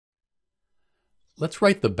Let's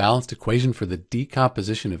write the balanced equation for the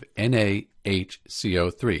decomposition of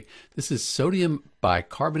NaHCO3. This is sodium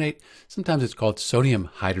bicarbonate. Sometimes it's called sodium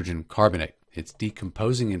hydrogen carbonate. It's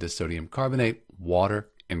decomposing into sodium carbonate, water,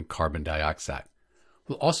 and carbon dioxide.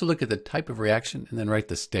 We'll also look at the type of reaction and then write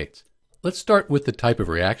the states. Let's start with the type of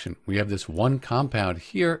reaction. We have this one compound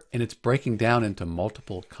here, and it's breaking down into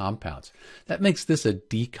multiple compounds. That makes this a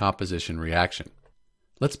decomposition reaction.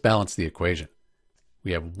 Let's balance the equation.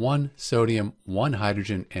 We have one sodium, one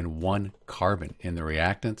hydrogen, and one carbon in the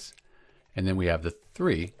reactants. And then we have the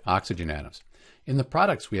 3 oxygen atoms. In the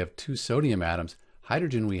products, we have 2 sodium atoms.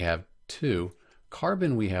 Hydrogen, we have 2.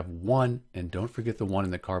 Carbon, we have 1. And don't forget the 1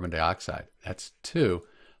 in the carbon dioxide. That's 2.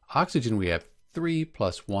 Oxygen, we have 3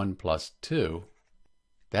 plus 1 plus 2.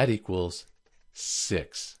 That equals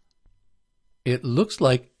 6. It looks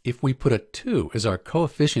like if we put a 2 as our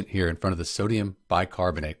coefficient here in front of the sodium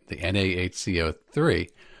bicarbonate, the NaHCO3,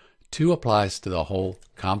 2 applies to the whole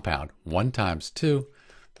compound. 1 times 2,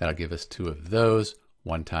 that'll give us 2 of those.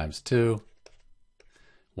 1 times 2,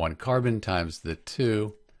 1 carbon times the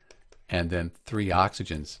 2, and then 3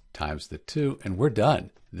 oxygens times the 2, and we're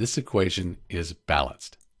done. This equation is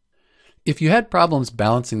balanced. If you had problems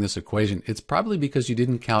balancing this equation, it's probably because you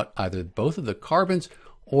didn't count either both of the carbons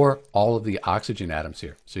or all of the oxygen atoms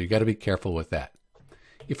here. So you got to be careful with that.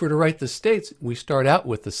 If we're to write the states, we start out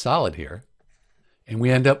with the solid here, and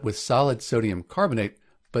we end up with solid sodium carbonate,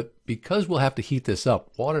 but because we'll have to heat this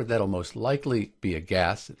up, water, that'll most likely be a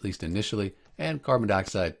gas, at least initially, and carbon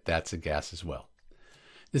dioxide, that's a gas as well.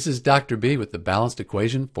 This is Dr. B with the balanced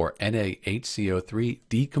equation for NaHCO3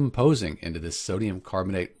 decomposing into this sodium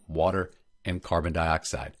carbonate, water, and carbon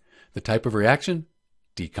dioxide. The type of reaction?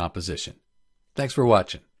 Decomposition. Thanks for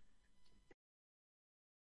watching.